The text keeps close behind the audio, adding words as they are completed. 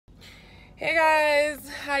Hey guys,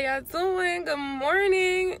 how y'all doing? Good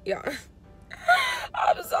morning. Yo,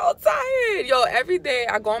 I'm so tired. Yo, every day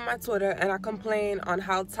I go on my Twitter and I complain on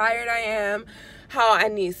how tired I am, how I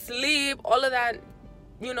need sleep, all of that,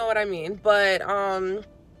 you know what I mean. But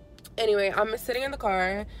anyway, I'm sitting in the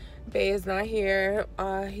car. Bae is not here.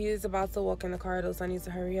 He's about to walk in the corridor, so I need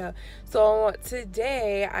to hurry up. So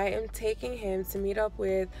today I am taking him to meet up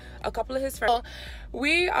with a couple of his friends.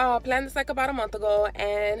 We planned this like about a month ago,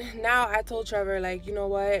 and now I told Trevor, like, you know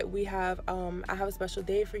what, we have I have a special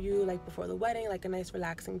day for you, like before the wedding, like a nice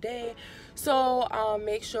relaxing day. So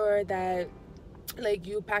make sure that like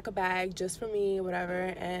you pack a bag just for me,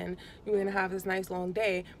 whatever, and you're gonna have this nice long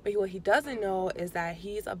day. But what he doesn't know is that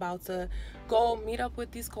he's about to go meet up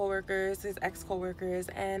with these coworkers, his ex-coworkers,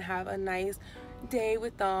 and have a nice day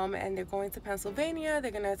with them. And they're going to Pennsylvania.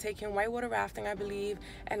 They're gonna take him whitewater rafting, I believe,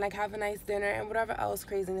 and like have a nice dinner and whatever else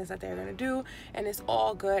craziness that they're gonna do. And it's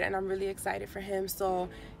all good, and I'm really excited for him. So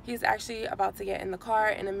he's actually about to get in the car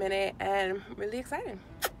in a minute, and I'm really excited.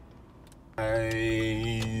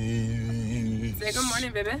 Say good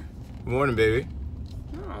morning, baby. Good morning, baby.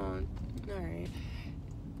 Oh, alright.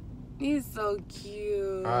 He's so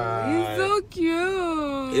cute. He's so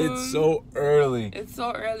cute. It's so early. It's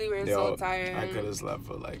so early. We're so tired. I could have slept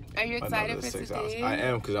for like Are you excited another for 6 today? hours. I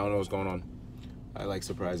am, because I don't know what's going on. I like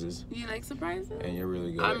surprises. You like surprises? And you're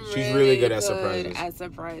really good. She's really good at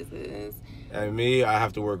surprises. And me, I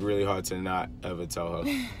have to work really hard to not ever tell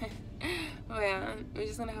her. Oh yeah, we're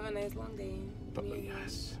just gonna have a nice long day.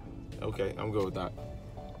 Yes. Okay, I'm good with that.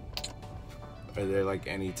 Are there like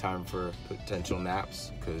any time for potential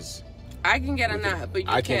naps? Because I can get a nap, but you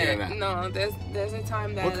can't. Get a nap. No, there's a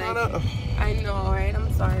time that what kind of? I know, right?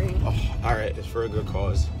 I'm sorry. Oh, all right, it's for a good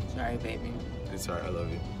cause. Sorry, baby. It's alright. I love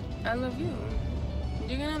you. I love you.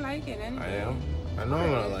 You're gonna like it anyway. I am. I know I'm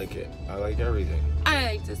gonna like it. I like everything. I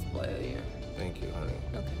like to spoil you. Thank you, honey.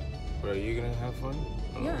 Okay. But are you gonna have fun?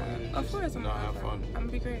 Yeah, of course I'm gonna have fun. I'm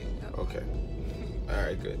gonna be great. Yep. Okay. All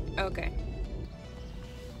right, good. Okay.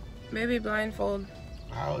 Maybe blindfold.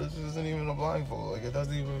 How? This isn't even a blindfold. Like, it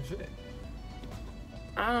doesn't even fit.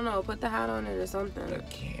 I don't know. Put the hat on it or something. I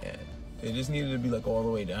can't. It just needed to be like all the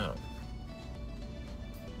way down.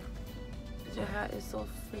 Your hat is so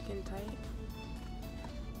freaking tight.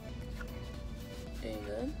 Are you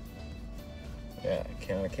good? Yeah,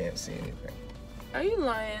 I can't see anything. Are you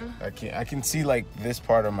lying? I can see like this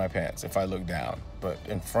part of my pants if I look down, but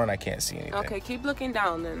in front I can't see anything. Okay, keep looking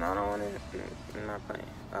down then. I don't want to. I'm not playing.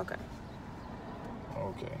 Okay.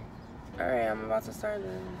 Okay. All right, I'm about to start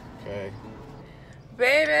then. Okay.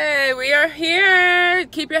 Baby, we are here.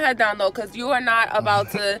 Keep your head down though, cause you are not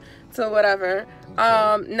about to whatever.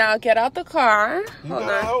 Okay. Now get out the car. Hold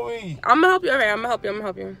on. Help me. I'm gonna help you. All right, I'm gonna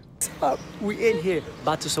help you. We in here,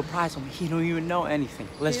 about to surprise him. He don't even know anything.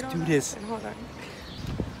 Let's do this. Hold on.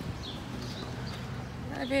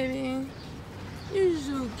 Hi, baby. You're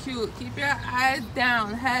so cute. Keep your eyes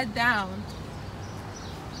down, head down.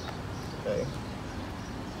 Okay.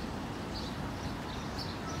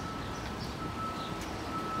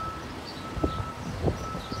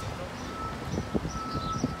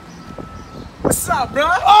 What's up, bro?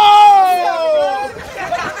 Oh!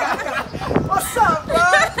 What's up, bro?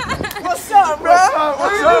 What's up, bro?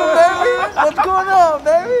 What's up, baby? What's going on,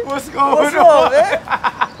 baby? What's going on? Up, man?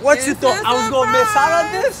 What you thought I was gonna miss out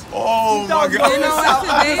on this? Oh my God! You know what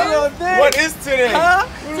today is? What is today? Huh?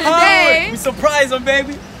 Today. We surprise him,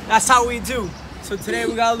 baby. That's how we do. So today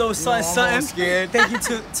we got a little something. I'm scared. Thank you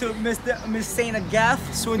to Miss Saina Gaff,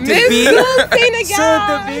 soon to Miss be.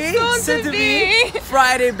 Soon to be.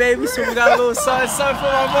 Friday, baby. So we got a little something for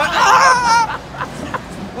my boy. Ah!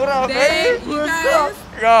 What up, baby? What's up?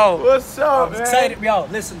 Yo, what's up, I'm man? excited. Yo,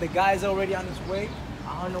 listen, the guy's already on his way.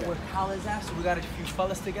 I don't know where Kyle is at, so we got a few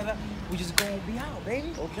fellas together. We just gonna be out,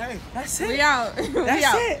 baby. Okay. That's it. We out.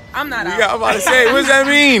 That's it. I'm not out. I'm about to say, what does that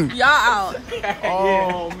mean? Y'all out.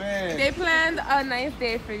 Oh man. They planned a nice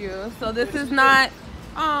day for you, so this is not.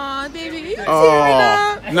 Aw, baby, you tearing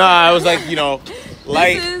Oh, up. nah, I was like, you know,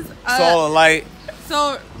 light. This is It's all a light.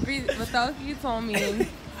 So, Without told me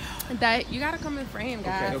that you gotta come in frame,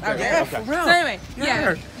 guys. Okay, Okay. Yeah, for real. So anyway,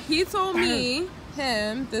 Yeah. he told me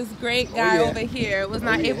this great guy yeah. over here was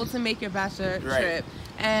not able to make your bachelor trip.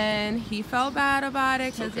 And he felt bad about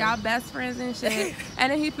it because y'all best friends and shit.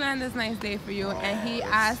 And then he planned this nice day for you. And he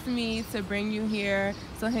asked me to bring you here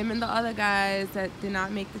so him and the other guys that did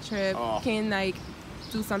not make the trip can like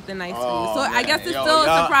do something nice for you. So I guess it's still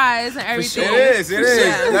a surprise and everything. It is.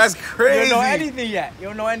 Yeah. That's crazy. You don't know anything yet. You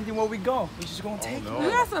don't know anything where we go. We just gonna take you. You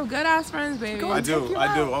got some good ass friends, baby. I do.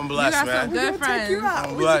 I'm blessed, you got man. some good friends. Take you out.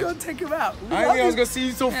 I'm We just gonna take you out. I didn't think I was gonna see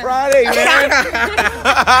you till Friday, man.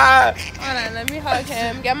 Hold on, let me hug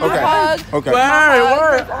him. Get my hug. Okay.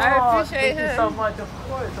 Word. I appreciate him. Thank you so much. Of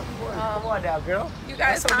course. Come on now, girl. You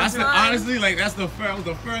guys That's fun. honestly like that was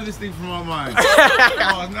the furthest thing from my mind.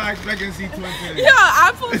 I was not expecting to see twin things. Yo,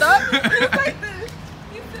 I pulled up. He's like this.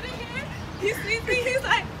 He's sitting here. He's sleeping. He's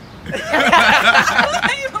like,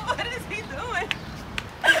 what is he doing?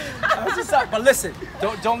 That's what's up. But listen,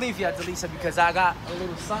 don't leave yet, Leesa, because I got a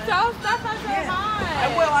little son. Tell Steph I said hi.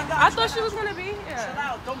 I will. I got. I thought she was gonna be here. Chill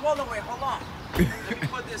out. Don't go away. Hold on. Let me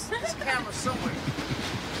put this camera somewhere.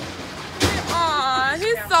 Aw,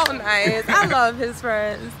 he's so nice. I love his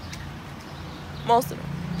friends. Most of them.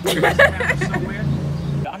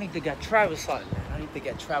 I need to get Trevor something. I need to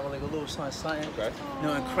get Trevor like a little something. Okay.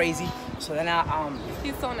 Nothing crazy. So then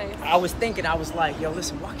He's so nice. I was thinking, I was like, yo,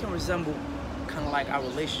 listen, what can resemble kind of like our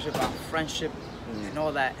relationship, our friendship, and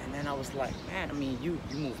all that. And then I was like, man, I mean, you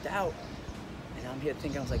moved out. And I'm here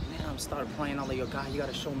thinking, I was like, man, I'm started praying. I'm like, yo, God, you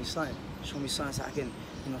gotta show me something. Show me something so I can,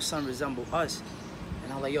 something resemble us.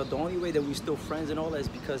 And I'm like, yo, the only way that we still friends and all that is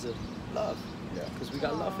because of love. Yeah. Because we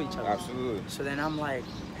got love for each other. Absolutely. So then I'm like,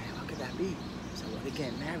 man, what could that be? So well, they're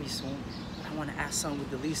getting married soon, but I want to ask something with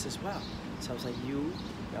the Leesa as well. So I was like,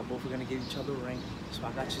 y'all both are gonna give each other a ring. So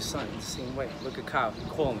I got your son the same way. Look at Kyle. He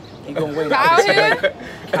called me. He gonna wait. Kyle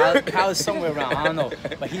here? Kyle is somewhere around. I don't know,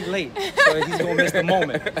 but he's late, so he's gonna miss the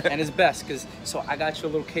moment. And it's best, so I got you a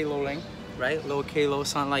little Kalo ring, right? Little Kalo,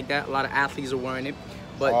 something like that. A lot of athletes are wearing it,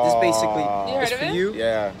 but this basically is for you.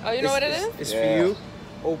 Yeah. Oh, you know what it is? It's for you.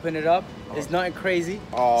 Open it up. It's nothing crazy.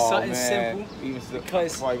 Something simple. Even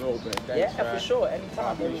because before I even open it. Thanks, yeah, man. for sure.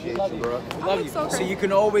 Anytime, baby. We love you, bro. We love you. So So you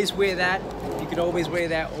can always wear that. You can always wear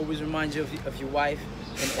that. Always remind you of your wife.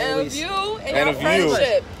 And always. Of you and And your of you.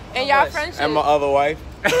 friendship. And y'all Yes. friendship. And my other wife.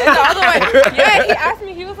 And the other one. Yeah, he asked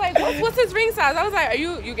me. He was like, "What's his ring size?" I was like, "Are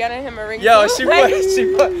you getting him a ring?" Yo,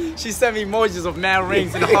 too? she sent me emojis of mad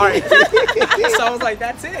rings and heart. So I was like,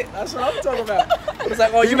 that's it. That's what I'm talking about. I was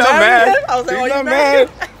like, oh, you not married? mad. I was like, He's oh, you not married?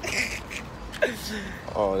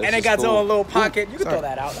 Oh, this And it is got its cool. own little pocket. You can Sorry. throw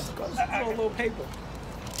that out. That's a little paper.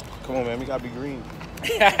 Come on, man. We gotta be green.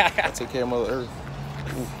 I take care of Mother Earth.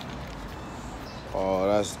 Ooh. Oh,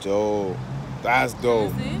 that's dope. That's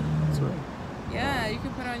dope. You see? That's right. Yeah, you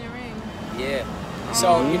can put on your ring. Yeah.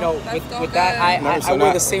 So, Let's go with that, I So wear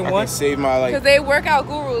now the same I one. can save my Because they workout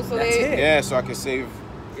gurus, so That's they. it. Yeah, so I can save.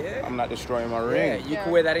 Yeah. I'm not destroying my Yeah, ring. you can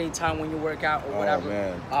wear that anytime when you work out or whatever.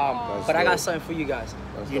 man. But I got something for you guys.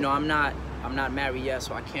 That's You know, dope. I'm not married yet,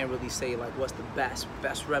 so I can't really say like what's the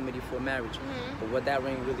best remedy for marriage. But what that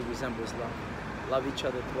ring really resembles love. Love each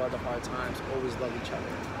other throughout the hard times. Always love each other,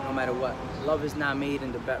 no matter what. Love is not made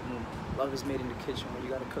in the bedroom. Love is made in the kitchen when you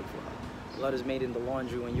gotta cook for her. Love is made in the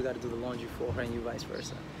laundry when you gotta do the laundry for her, and you vice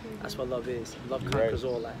versa. That's what love is. Love conquers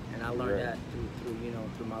all that, and I learned that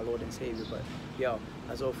through my Lord and Savior. But yo,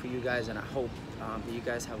 that's all for you guys, and I hope that you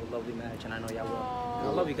guys have a lovely marriage, and I know y'all will. And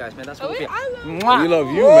I love you guys, man. That's what we I love you. We love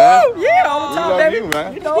you, man. Yeah, all the We time, love baby. you,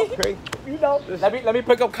 man. Okay. Let me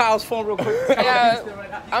pick up Kyle's phone real quick.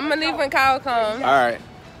 Yeah, I'm gonna leave when Kyle comes. All right.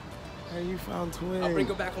 Hey, you found twins. I'll bring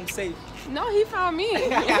her back home safe. No, he found me.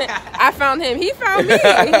 I found him. He found me.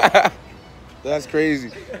 That's crazy.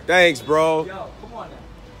 Thanks, bro. Yo, come on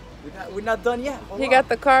now. We're not done yet. He got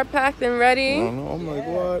the car packed and ready, I'm like,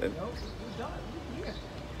 what? We're done. Yeah.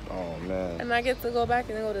 Oh, man. and I get to go back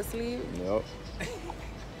and go to sleep. Yep.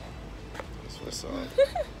 That's what's up.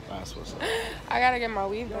 That's what's up. I gotta get my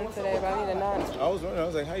weave done today, but I need a knot. I was wondering, I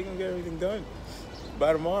was like, how you gonna get everything done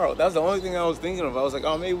by tomorrow? That's the only thing I was thinking of. I was like,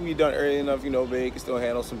 oh, maybe we done early enough, babe, can still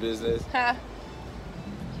handle some business. Ha.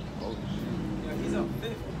 Oh, Yeah, he's a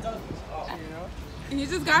fifth. He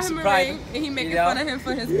just got him a Surprise. ring, and he making You know? fun of him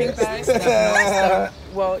for his pink bag.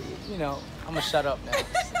 Well, I'm gonna shut up now.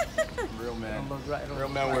 Real man. Right, Real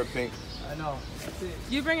man wear pink. I know. That's it.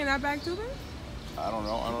 You bringing that back too, babe? I don't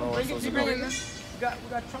know. Where I'm supposed You to go. bringing that? We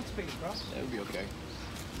got trunk space, bro. That would be okay.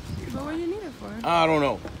 But what do you need it for? I don't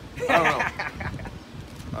know.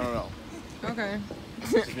 I don't know. Okay.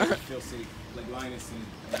 Just make me feel safe. Like Linus and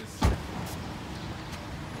this.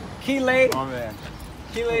 Key laid. Oh, man.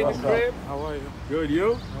 Key laid in the crib. How are you? Good,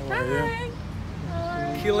 you?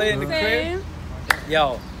 Hi. Key laid in the crib. Same.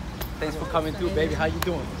 Yo, thanks for coming through, baby. How you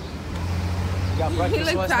doing? You got He breakfast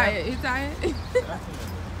looks last tired. night? He tired.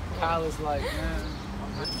 Kyle is like, man.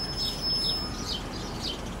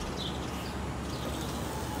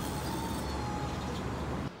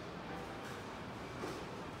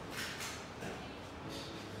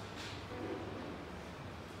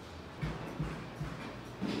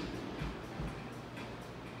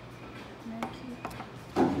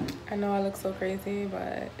 I know I look so crazy,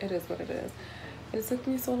 but it is what it is. It took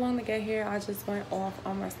me so long to get here. I just went off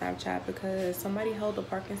on my Snapchat because somebody held a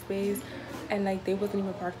parking space and like they wasn't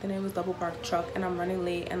even parked in it. It was double parked truck and I'm running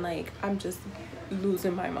late and like I'm just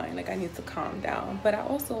losing my mind. Like I need to calm down. But I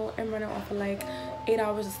also am running off of like 8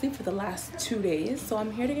 hours of sleep for the last 2 days. So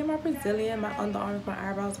I'm here to get my Brazilian, my underarms, my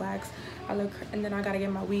eyebrows waxed. And then I gotta get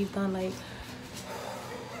my weave done. Like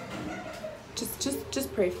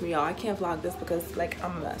just pray for me, y'all. I can't vlog this because like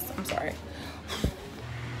I'm a mess. I'm sorry.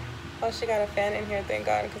 Oh, she got a fan in here, thank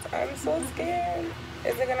God, because I'm so scared.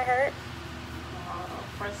 Is it gonna hurt?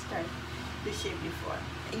 First time you shaved before.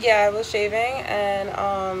 Yeah, I was shaving, and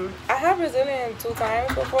I have Brazilian 2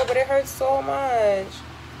 times before, but it hurts so much.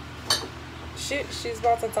 She's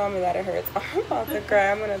about to tell me that it hurts. I'm about to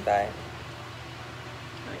cry. I'm gonna die.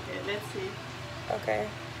 Okay, let's see. Okay.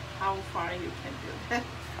 How far you can do that.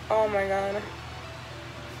 Oh my God.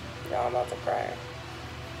 Y'all, I'm about to cry.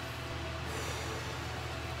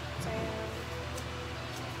 Damn.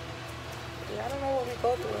 Yeah, I don't know what we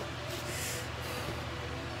go through.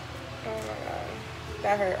 Oh my God.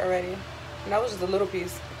 That hurt already. And that was just a little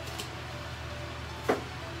piece.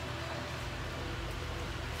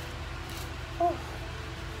 Oh.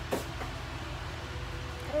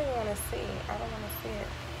 I don't even want to see. I don't want to see it.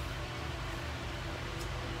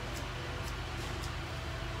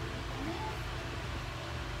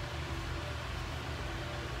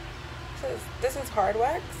 This is hard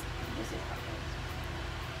wax? This is hard wax.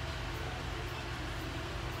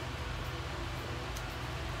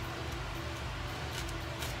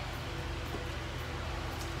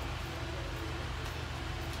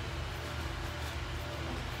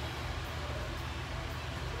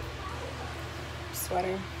 I'm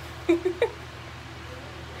sweating.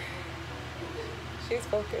 She's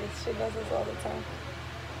focused. She does this all the time.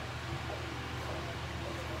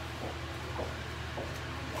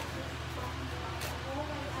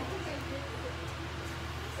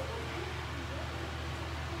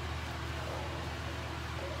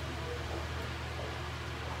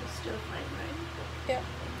 Still fine, right? Yeah.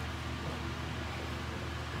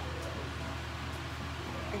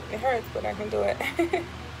 It hurts, but I can do it.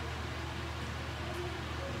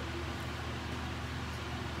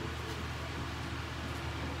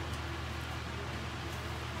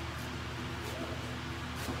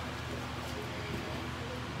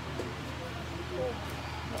 Oh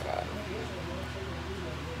my God.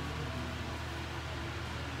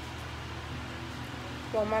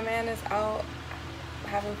 Well, my man is out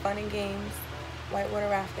having fun and games, whitewater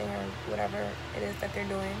rafting or whatever it is that they're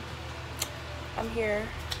doing. I'm here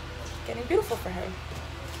getting beautiful for him.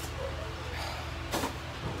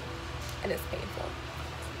 And it's painful.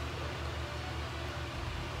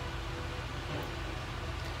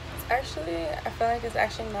 It's actually, I feel like it's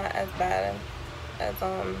actually not as bad as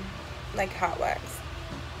like hot wax.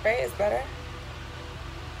 Right? It's better?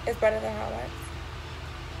 It's better than hot wax.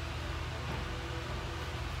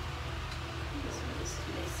 This one is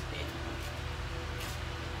less painful.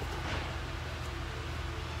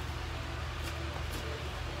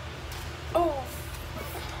 Oh.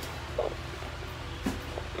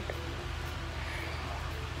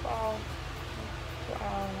 Wow. Wow,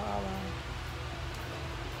 wow, wow.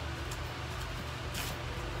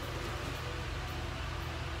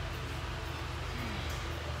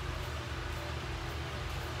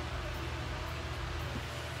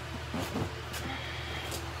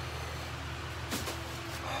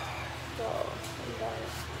 So, I'm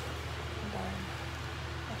done.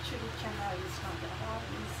 Actually, camera is not allowed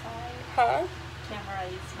inside. Huh? Camera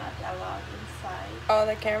is not allowed inside. Oh,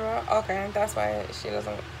 the camera? Okay, that's why she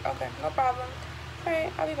doesn't. Okay, no problem.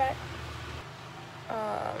 Alright, I'll be back.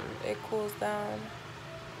 It cools down.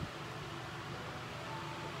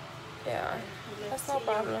 Yeah, that's no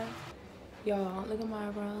problem. Y'all, look at my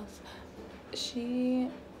eyebrows. She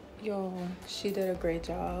did a great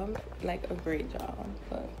job. Like, a great job.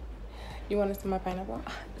 But you want to see my pineapple?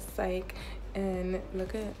 Psych. And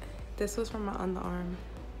look at, this was from my underarm.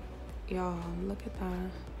 Y'all, look at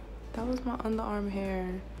that. That was my underarm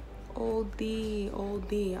hair. OD.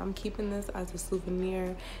 I'm keeping this as a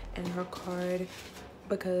souvenir and her card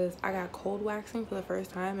because I got cold waxing for the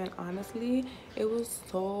first time, and honestly, it was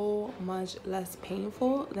so much less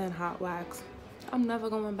painful than hot wax. I'm never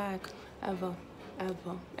going back, ever.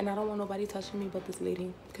 And I don't want nobody touching me but this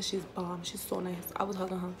lady because she's bomb. She's so nice. I was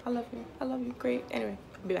hugging her. I love you. Great. Anyway,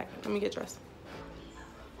 I'll be back. Let me get dressed.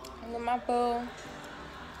 Look at my boo.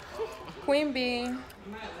 Queen Bee,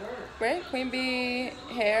 right? Queen Bee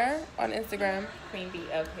hair on Instagram. Queen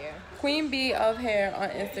Bee of hair. Queen Bee of hair on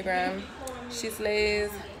Instagram. She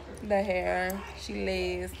slays. The hair. She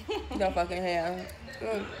lays the fucking hair.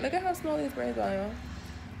 Look at how small these braids are, yo.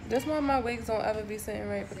 This one, my wigs don't ever be sitting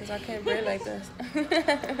right because I can't braid like this.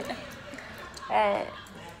 Alright,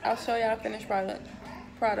 I'll show y'all finished product.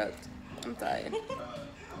 I'm tired.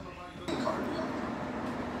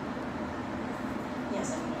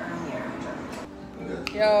 Yes, earlier.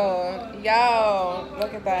 Yo,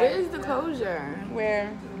 look at that. Where's the closure?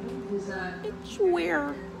 Where? It's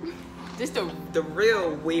where. This the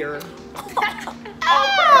real weird.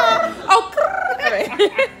 Oh,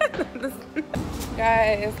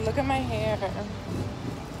 guys, look at my hair.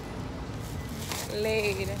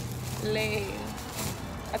 Laid.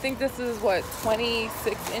 I think this is what,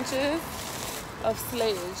 26 inches of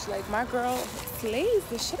slayage. Like, my girl slays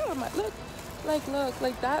the shit out of my look. Like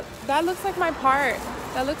that looks like my part.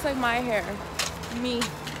 That looks like my hair. Me.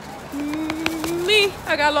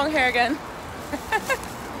 I got long hair again.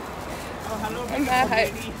 I'm that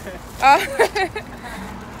hype.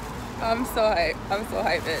 I'm so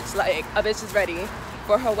hype, bitch. Like, a bitch is ready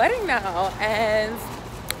for her wedding now, and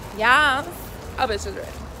yeah, a bitch is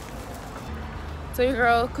ready. So your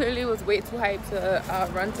girl clearly was way too hyped to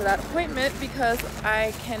run to that appointment because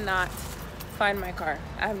I cannot find my car.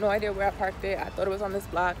 I have no idea where I parked it. I thought it was on this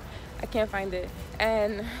block. I can't find it,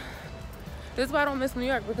 and this is why I don't miss New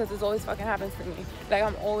York, because this always fucking happens to me. Like,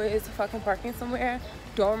 I'm always fucking parking somewhere,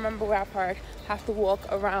 don't remember where I parked, have to walk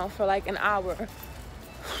around for like an hour.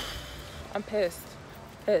 I'm pissed.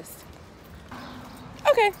 Okay,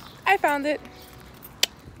 I found it.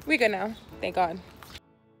 We good now, thank God.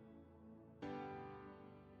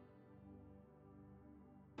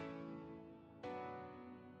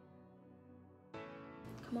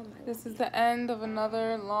 Come on, my This is the end of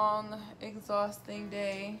another long, exhausting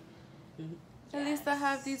day. At least I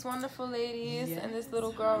have these wonderful ladies and this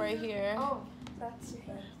little girl right here Oh, that's your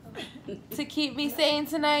to keep me sane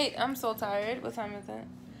tonight. I'm so tired. What time is it?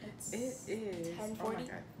 It is 10:40? Oh my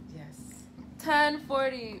God. Yes.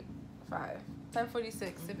 10:45.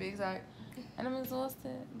 10:46 to be exact. And I'm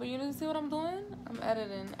exhausted. But you didn't see what I'm doing? I'm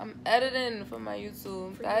editing for my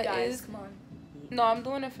YouTube. For That you guys, is come on. no, I'm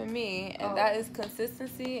doing it for me, and Oh. that is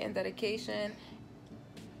consistency and dedication.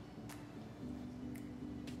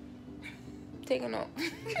 Take a note.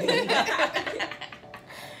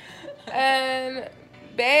 And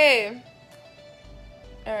babe,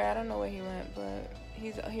 all right, I don't know where he went, but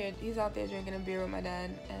he's here. He's out there drinking a beer with my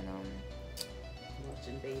dad and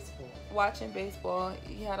watching baseball.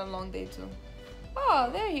 He had a long day too. Oh,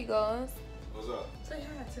 there he goes. What's up? Say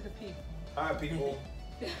hi to the people. Hi, people.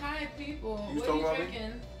 Hi, people. You What are talking you about me?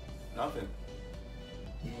 drinking? Nothing.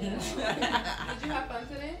 Did you have fun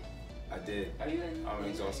today? I did. Are you in? I'm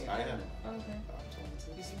exhausted. I am. Okay.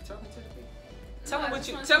 Is he talking to the people? No, Tell I him what just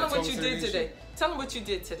you wanted tell to him what talk you to did Leesa. today. Tell him what you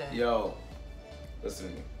did today. Yo, listen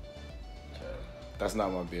to me. That's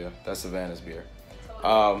not my beer. That's Savannah's beer.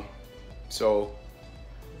 So,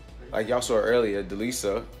 like y'all saw earlier,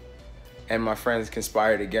 Leesa and my friends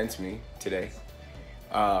conspired against me today.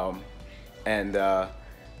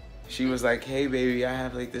 She was like, hey baby, I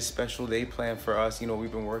have like this special day planned for us. You know,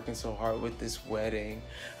 we've been working so hard with this wedding.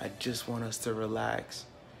 I just want us to relax.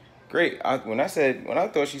 Great. When I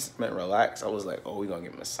thought she meant relax, I was like, oh, we're gonna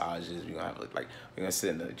get massages. We're gonna have we're gonna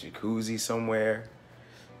sit in the jacuzzi somewhere.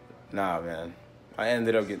 Nah, man. I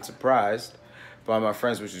ended up getting surprised by my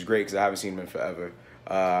friends, which is great because I haven't seen them in forever.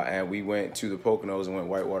 And we went to the Poconos and went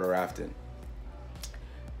whitewater rafting.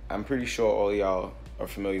 I'm pretty sure all y'all are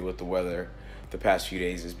familiar with the weather. The past few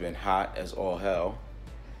days has been hot as all hell.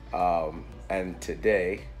 And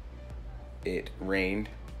today, it rained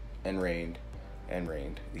and rained and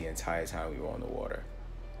rained the entire time we were on the water.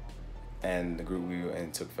 And the group we were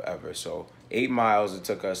in took forever. So 8 miles, it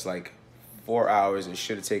took us like 4 hours. It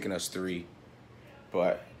should have taken us 3.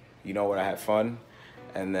 But you know what, I had fun.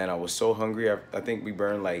 And then I was so hungry. I think we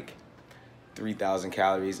burned like 3,000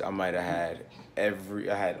 calories. I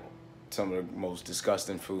had some of the most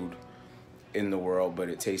disgusting food in the world, but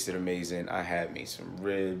it tasted amazing. I had me some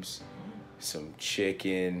ribs, some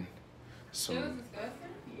chicken, some disgusting?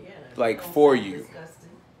 like for you.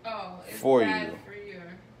 Oh, it's For bad you. for you.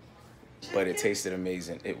 But it tasted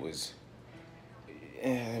amazing. It was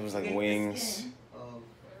like wings.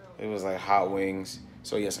 It was like hot wings.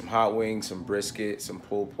 So yeah, some hot wings, some brisket, some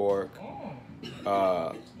pulled pork,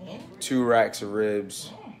 2 racks of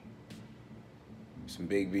ribs, some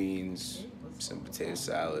baked beans, some potato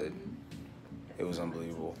salad. It was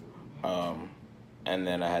unbelievable. And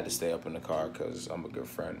then I had to stay up in the car because I'm a good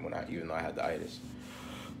friend even though I had the itis.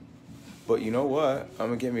 But you know what? I'm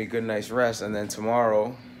gonna get me a good night's rest, and then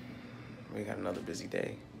tomorrow we got another busy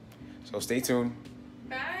day. So stay tuned.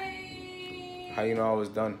 Bye. How you know I was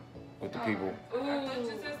done? with the people. I thought you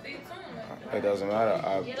said stay tuned. It doesn't matter.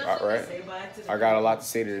 Right? I got a lot to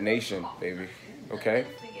say to the nation, baby. Okay?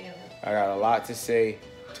 I got a lot to say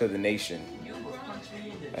to the nation.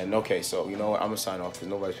 And okay, so you know what? I'm gonna sign off because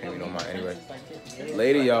nobody's paying me no mind anyway.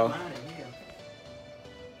 Later, y'all.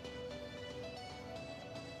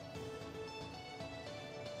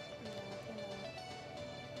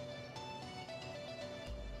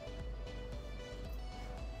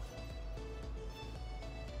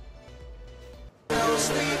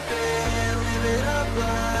 Sleeping, live it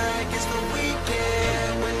up.